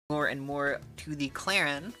more and more to the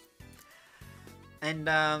Clairen.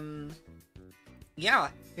 And, yeah,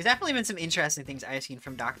 there's definitely been some interesting things I've seen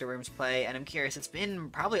from Dr. Worm's play, and I'm curious, it's been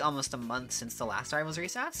probably almost a month since the last Rivals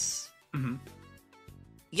Recess? Mm-hmm.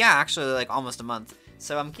 Yeah, actually, like, almost a month.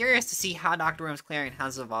 So I'm curious to see how Dr. Worm's Clairen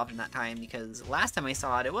has evolved in that time, because last time I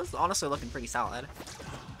saw it, it was honestly looking pretty solid.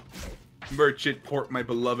 Merchant Port, my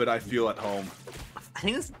beloved, I feel at home. I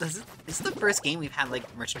think this is the first game we've had, like,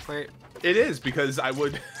 Merchant Port. It is, because I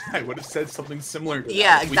would have said something similar to that.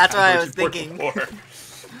 Yeah, that's what I was thinking.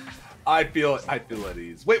 I feel at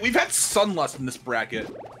ease. Wait, we've had Sunlust in this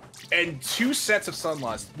bracket, and 2 sets of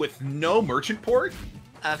Sunlust with no Merchant Port?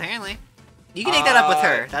 Apparently. You can take that up with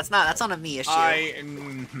her. That's not a me issue.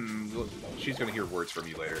 She's gonna hear words from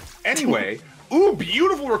you later. Anyway, ooh,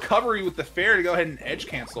 beautiful recovery with the fair to go ahead and edge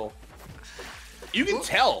cancel. You can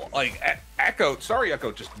tell, like,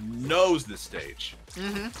 StarryEcho just knows this stage.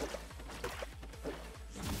 Mm-hmm.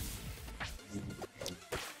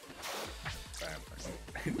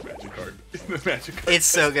 Magic card. The magic card. It's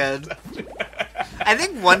so good. I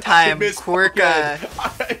think one time Quirk. I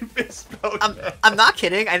misspoke. I'm not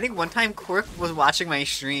kidding. I think one time Quirk was watching my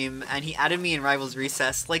stream and he added me in Rivals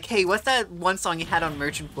Recess. Like, hey, what's that one song you had on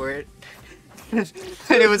Merchant Port? And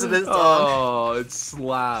it was this song. Oh, it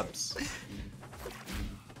slaps.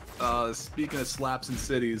 Speaking of slaps in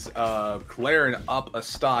cities, Clairen up a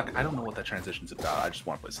stock. I don't know what that transition's about. I just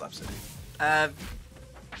want to play Slap City.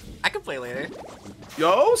 I can play later.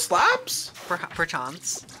 Yo, slaps?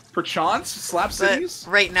 Perchance. Perchance? Slap cities?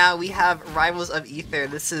 But right now we have Rivals of Ether.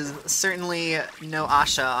 This is certainly no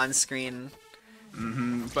Asha on screen.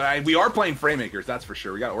 Mm-hmm. But we are playing Framemakers, that's for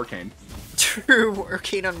sure. We got Orcane. True,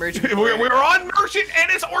 Orcane on Merchant. We're on Merchant and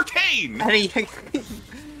it's Orcane!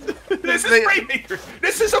 This is Framemaker!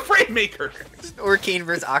 This is a Framemaker! Orcane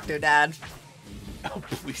versus Octodad. Oh,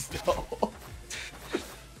 please don't.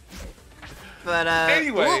 But,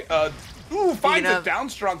 anyway, finds a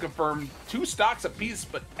downstrong confirmed. 2 stocks apiece,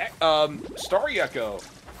 but, StarryEcho.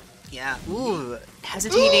 Yeah,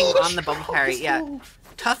 hesitating on the bubble parry. Yeah,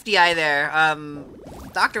 tough DI there.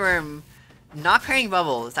 Dr. Worm not parrying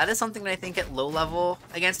bubbles. That is something that I think at low level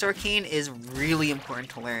against Orcane is really important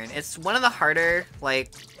to learn. It's one of the harder,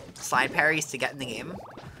 like, slide parries to get in the game.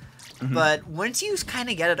 Mm-hmm. But once you kind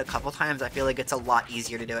of get it a couple times, I feel like it's a lot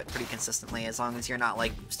easier to do it pretty consistently, as long as you're not,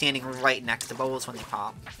 like, standing right next to bubbles when they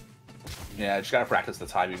pop. Yeah, just gotta practice the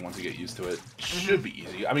timing once you get used to it. Should be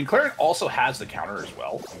easy. I mean, Clairen also has the counter as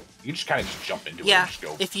well. You can just kind of just jump into it and just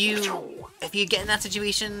go. If you get in that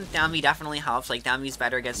situation, down B definitely helps. Like, down B is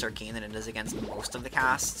better against Orcane than it is against most of the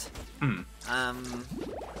cast.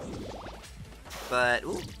 But,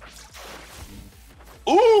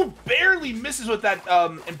 Ooh, barely misses with that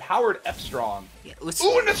empowered F-Strong. Yeah,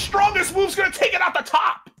 ooh, and the strongest move's gonna take it out the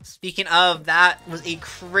top! Speaking of, that was a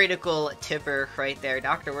critical tipper right there.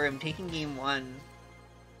 Dr. Worm taking game 1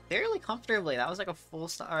 fairly comfortably. That was like a full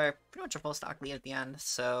stock, or pretty much a full stock lead at the end,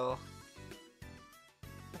 so...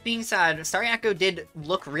 That being said, StarryEcho did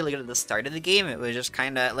look really good at the start of the game. It was just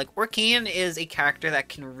kind of, like, Orcane is a character that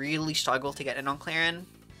can really struggle to get in on Clairen.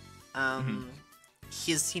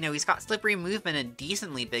 He's got slippery movement and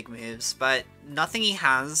decently big moves, but nothing he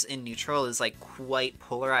has in neutral is, like, quite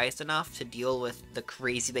polarized enough to deal with the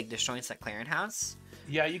crazy big disjoints that Clairen has.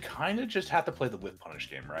 Yeah, you kind of just have to play the whip punish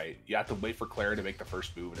game, right? You have to wait for Clairen to make the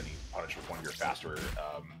first move, and then you punish with one of your faster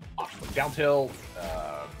options, like down tilt,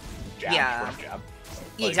 jab, jab.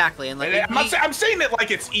 Like, exactly, and like I'm saying it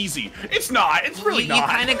like it's easy. It's not. It's really not. You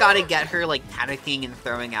kind of got to get her, like, panicking and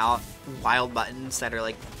throwing out wild buttons that are,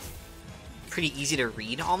 like, pretty easy to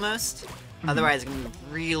read almost. Otherwise, it's going to be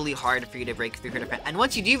really hard for you to break through her defense. And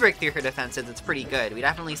once you do break through her defenses, it's pretty good. We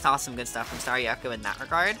definitely saw some good stuff from StarryEcho in that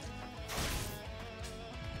regard.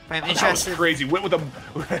 But I'm interested. That was crazy. Went with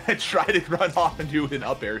a try to run off and do an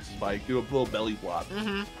up air spike, do a little belly flop.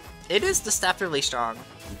 It is deceptively strong.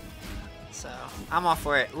 So I'm all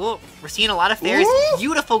for it. Ooh, we're seeing a lot of fairs.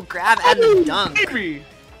 Beautiful grab and the dunk. Baby.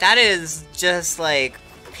 That is just like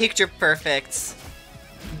picture perfect.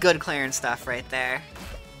 Good Clairen stuff right there.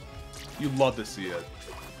 You love to see it.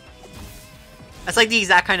 That's like the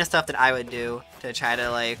exact kind of stuff that I would do to try to,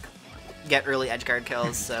 like, get early edgeguard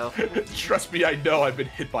kills, so... Trust me, I know I've been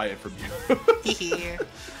hit by it from you.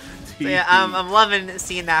 So yeah, I'm loving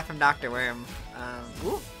seeing that from Dr. Worm.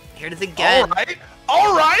 Here it is again.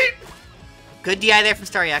 Alright! Good DI there from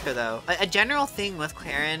StarryEcho, though. A general thing with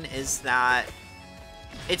Clairen is that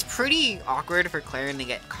it's pretty awkward for Clairen to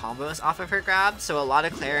get combos off of her grab, so a lot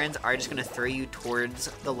of Clairens are just going to throw you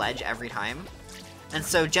towards the ledge every time. And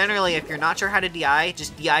so generally, if you're not sure how to DI,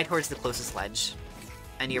 just DI towards the closest ledge.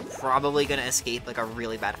 and you're probably gonna escape like a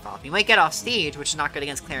really bad flop. You might get off stage, which is not good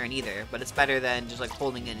against Clairen either, but it's better than just like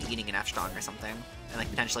holding and eating an F strong or something, and like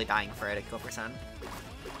potentially dying for it at kill percent.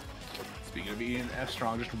 Speaking of eating F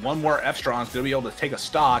strong, just one more F strong is gonna be able to take a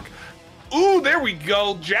stock. Ooh, there we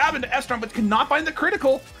go. Jab into F strong, but cannot find the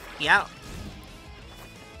critical. Yeah.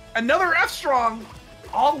 Another F strong,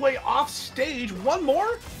 all the way off stage. One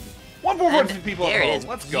more. One more for people at home.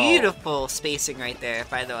 Let's go. Beautiful spacing right there,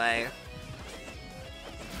 by the way.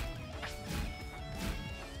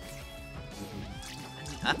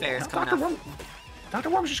 Up air is coming up. Dr.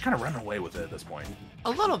 Worm's just kind of running away with it at this point. A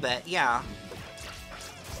little bit, yeah.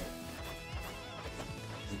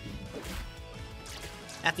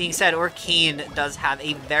 That being said, Orcane does have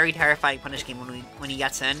a very terrifying punish game when he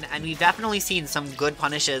gets in, and we've definitely seen some good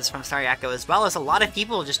punishes from StarryEcho, as well as a lot of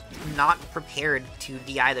people just not prepared to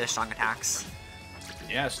DI those strong attacks.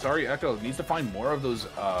 Yeah, StarryEcho needs to find more of those.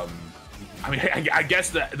 I mean, I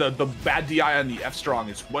guess the bad DI on the F strong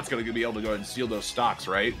is what's going to be able to go ahead and seal those stocks,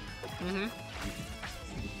 right? Mm-hmm.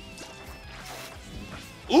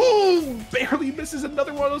 Ooh, barely misses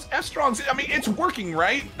another one of those F strongs. I mean, it's working,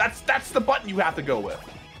 right? That's the button you have to go with.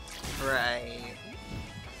 Right.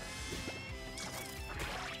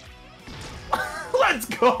 Let's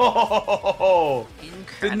go! Incredible.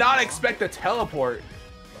 Did not expect a teleport.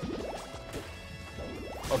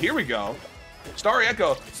 Oh, here we go.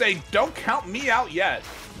 StarryEcho saying, "Don't count me out yet."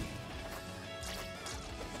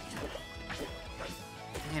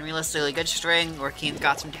 And realistically, good string. Orcane's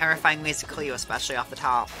got some terrifying ways to kill you, especially off the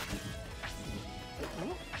top.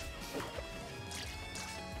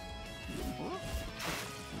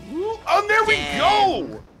 Ooh, oh, there we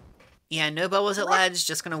go! Yeah, no bubbles at ledge,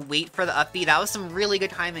 just gonna wait for the up B. That was some really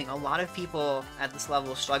good timing. A lot of people at this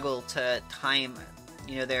level struggle to time,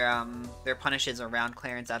 you know, their punishes around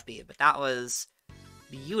Clairen's up B, but that was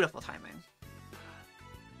beautiful timing.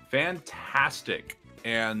 Fantastic.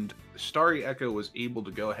 And StarryEcho was able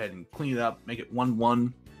to go ahead and clean it up, make it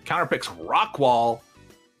 1-1. Counterpicks Rockwall.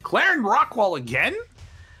 Clairen Rockwall again?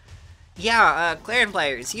 Yeah, Clairen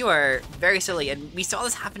players, you are very silly, and we saw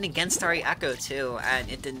this happen against StarryEcho too,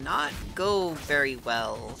 and it did not go very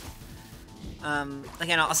well.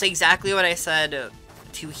 Again, I'll say exactly what I said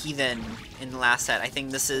to Heathen in the last set. I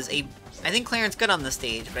think Clairen's good on the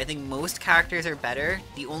stage, but I think most characters are better.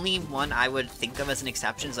 The only one I would think of as an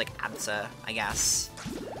exception is like Absa, I guess.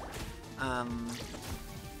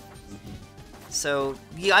 So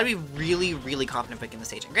you gotta be really, really confident picking the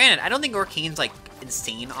stage. And granted, I don't think Orcane's like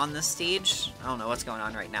insane on this stage. I don't know what's going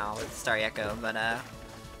on right now with StarryEcho, but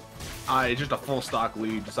It's just a full stock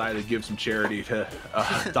lead. Decided to give some charity to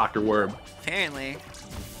Dr. Worm. Apparently.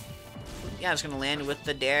 Yeah, just gonna land with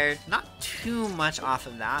the dare. Not too much off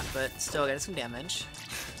of that, but still getting some damage.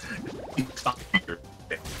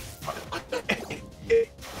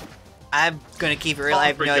 I'm gonna keep it real. I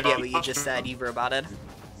have no idea what you just said. You roboted.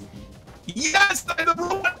 Yes, I don't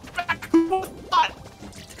know what back. What?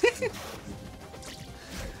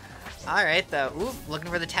 Alright, though. Ooh, looking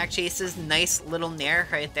for the tech chases. Nice little nair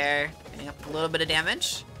right there. Getting up a little bit of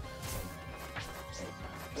damage.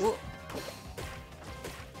 Ooh.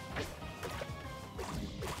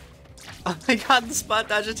 Oh my god, the spot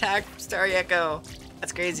dodge attack from StarryEcho.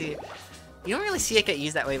 That's crazy. You don't really see it get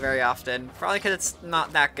used that way very often. Probably because it's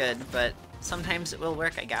not that good, but sometimes it will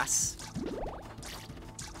work, I guess.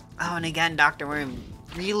 Oh, and again, Dr. Worm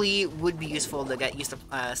really would be useful to get used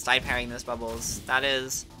to side parrying those bubbles. That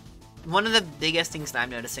is one of the biggest things that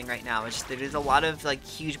I'm noticing right now. Is just there's a lot of like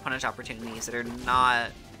huge punish opportunities that are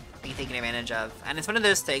not being taken advantage of. And it's one of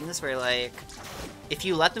those things where like, if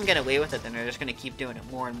you let them get away with it, then they're just going to keep doing it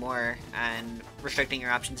more and more and restricting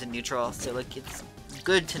your options in neutral. So like, it's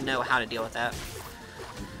good to know how to deal with that.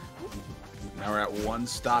 Now we're at one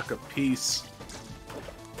stock apiece.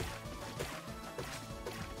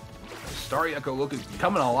 StarryEcho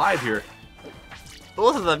coming alive here.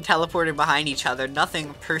 Both of them teleported behind each other.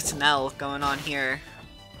 Nothing personnel going on here.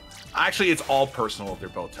 Actually, it's all personal if they're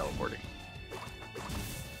both teleporting.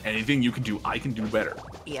 Anything you can do, I can do better.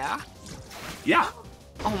 Yeah? Yeah.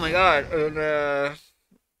 Oh my god. And,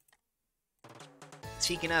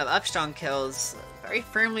 speaking of upstrong kills, very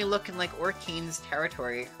firmly looking like Orcane's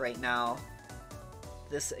territory right now.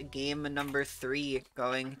 This game number 3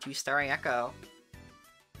 going to StarryEcho.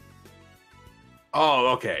 Oh,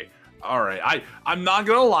 okay. All right. I'm not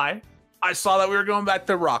gonna lie. I saw that we were going back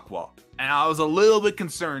to Rockwall, and I was a little bit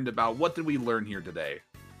concerned about what did we learn here today.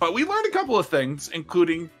 But we learned a couple of things,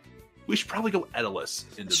 including we should probably go Etalus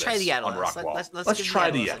into Let's try the Etalus. on Rockwall. Let's give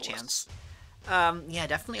try the the Etalus a chance. Yeah,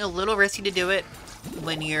 definitely a little risky to do it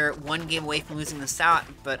when you're one game away from losing the stat,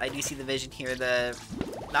 but I do see the vision here. The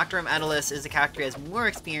Dr. Etalus is a character he has more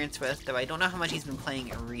experience with, though I don't know how much he's been playing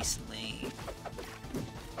it recently.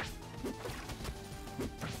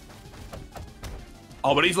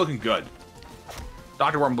 Oh, but he's looking good.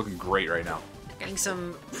 Dr. Worm looking great right now. Getting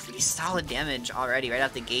some pretty solid damage already right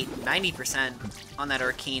out the gate. 90% on that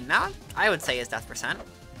Orcane. Now, I would say his death percent.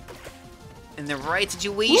 In the right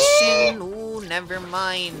situation. Ooh, never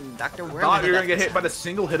mind. Dr. Worm. Thought you were going to get hit by the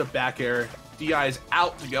single hit of back air. DI is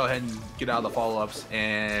out to go ahead and get out of the follow-ups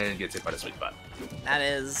and gets hit by the sweet spot. That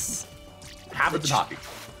is... Happens in hockey.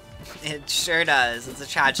 It sure does. It's a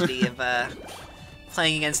tragedy of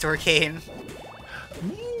playing against Orcane.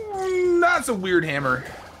 That's a weird hammer.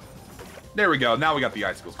 There we go. Now we got the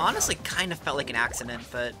icicles. Honestly, kind of felt like an accident,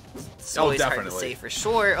 but it's always hard to say for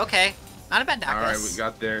sure. Okay, not a bad Dacus. All right, we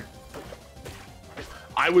got there.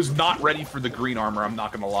 I was not ready for the green armor. I'm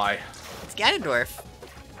not gonna lie. It's Ganondorf.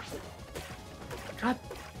 God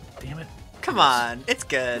damn it! Come on, it's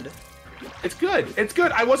good. It's good. It's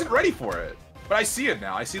good. I wasn't ready for it, but I see it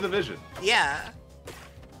now. I see the vision. Yeah.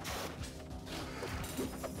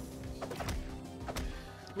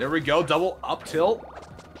 There we go. Double up tilt.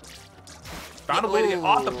 Found a way to get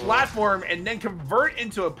off the platform and then convert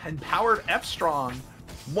into a empowered F-Strong.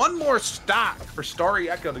 One more stock for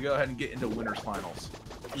StarryEcho to go ahead and get into winners finals.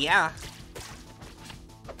 Yeah.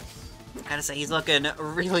 Gotta say, he's looking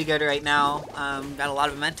really good right now. Got a lot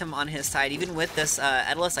of momentum on his side, even with this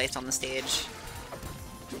Etalus ice on the stage.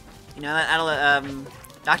 You know, that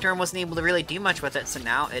Dr. Worm wasn't able to really do much with it, so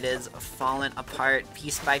now it is fallen apart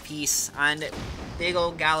piece by piece on big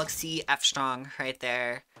old Galaxy F-Strong right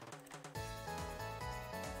there.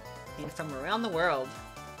 And from around the world.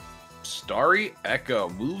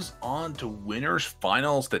 StarryEcho moves on to winners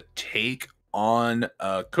finals to take on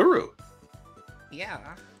Kuru. Yeah.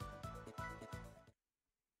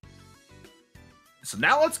 So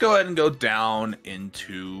now let's go ahead and go down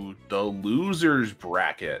into the losers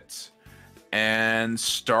bracket. And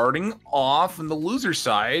starting off on the loser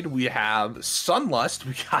side, we have Sunlust.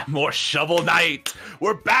 We got more Shovel Knight.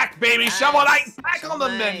 We're back, baby. Yes, Shovel Knight back on the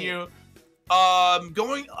menu.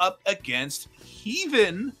 Going up against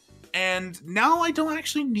Heathen. And now I don't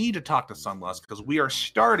actually need to talk to Sunlust because we are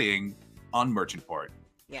starting on Merchant Port.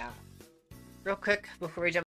 Yeah. Real quick before we jump